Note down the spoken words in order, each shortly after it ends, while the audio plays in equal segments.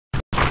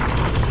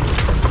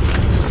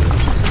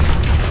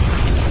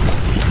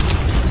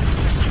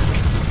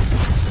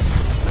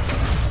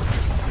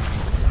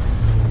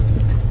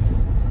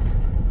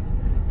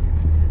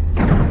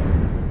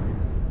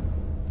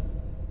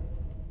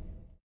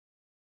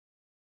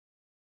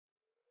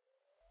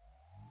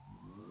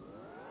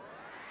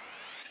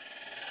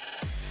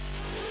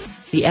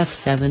The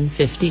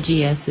F750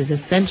 GS is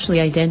essentially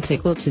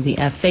identical to the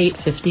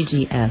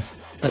F850 GS,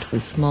 but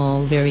with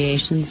small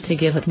variations to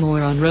give it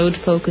more on-road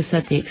focus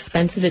at the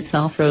expense of its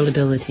off-road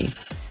ability.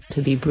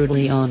 To be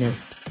brutally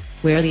honest,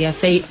 where the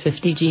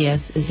F850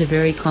 GS is a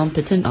very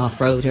competent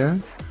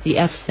off-roader, the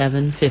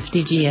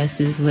F750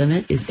 GS's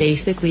limit is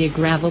basically a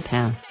gravel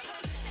path.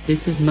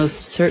 This is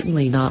most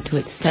certainly not to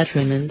its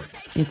detriment,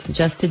 it's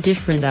just a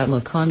different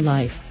outlook on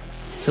life.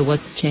 So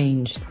what's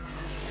changed?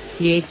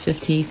 The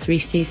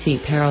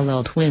 853cc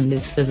parallel twin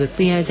is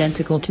physically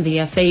identical to the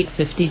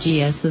F850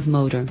 GS's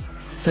motor,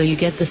 so you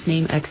get the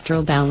same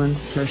extra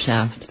balancer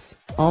shafts,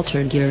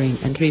 altered gearing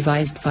and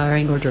revised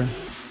firing order.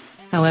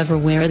 However,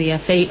 where the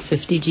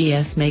F850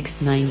 GS makes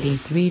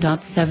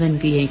 93.7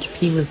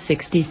 bhp with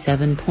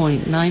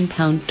 67.9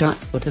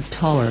 pounds-foot of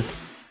torque,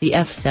 the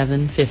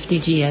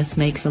F750 GS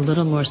makes a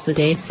little more,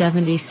 today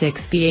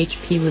 76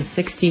 bhp with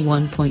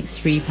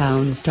 61.3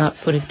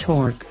 pounds-foot of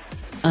torque.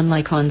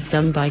 Unlike on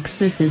some bikes,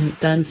 this isn't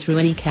done through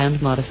any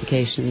canned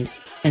modifications,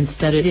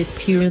 instead it is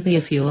purely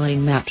a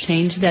fueling map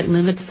change that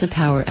limits the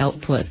power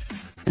output.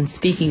 And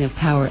speaking of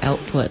power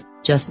output,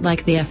 just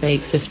like the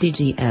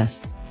F850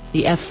 GS,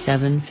 the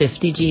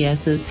F750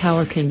 GS's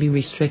power can be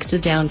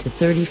restricted down to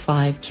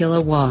 35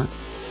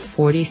 kilowatts,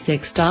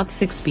 46.6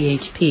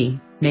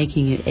 bhp,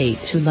 making it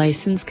A2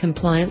 license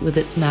compliant with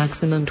its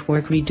maximum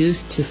torque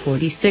reduced to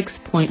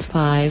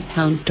 46.5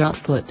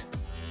 pounds-foot.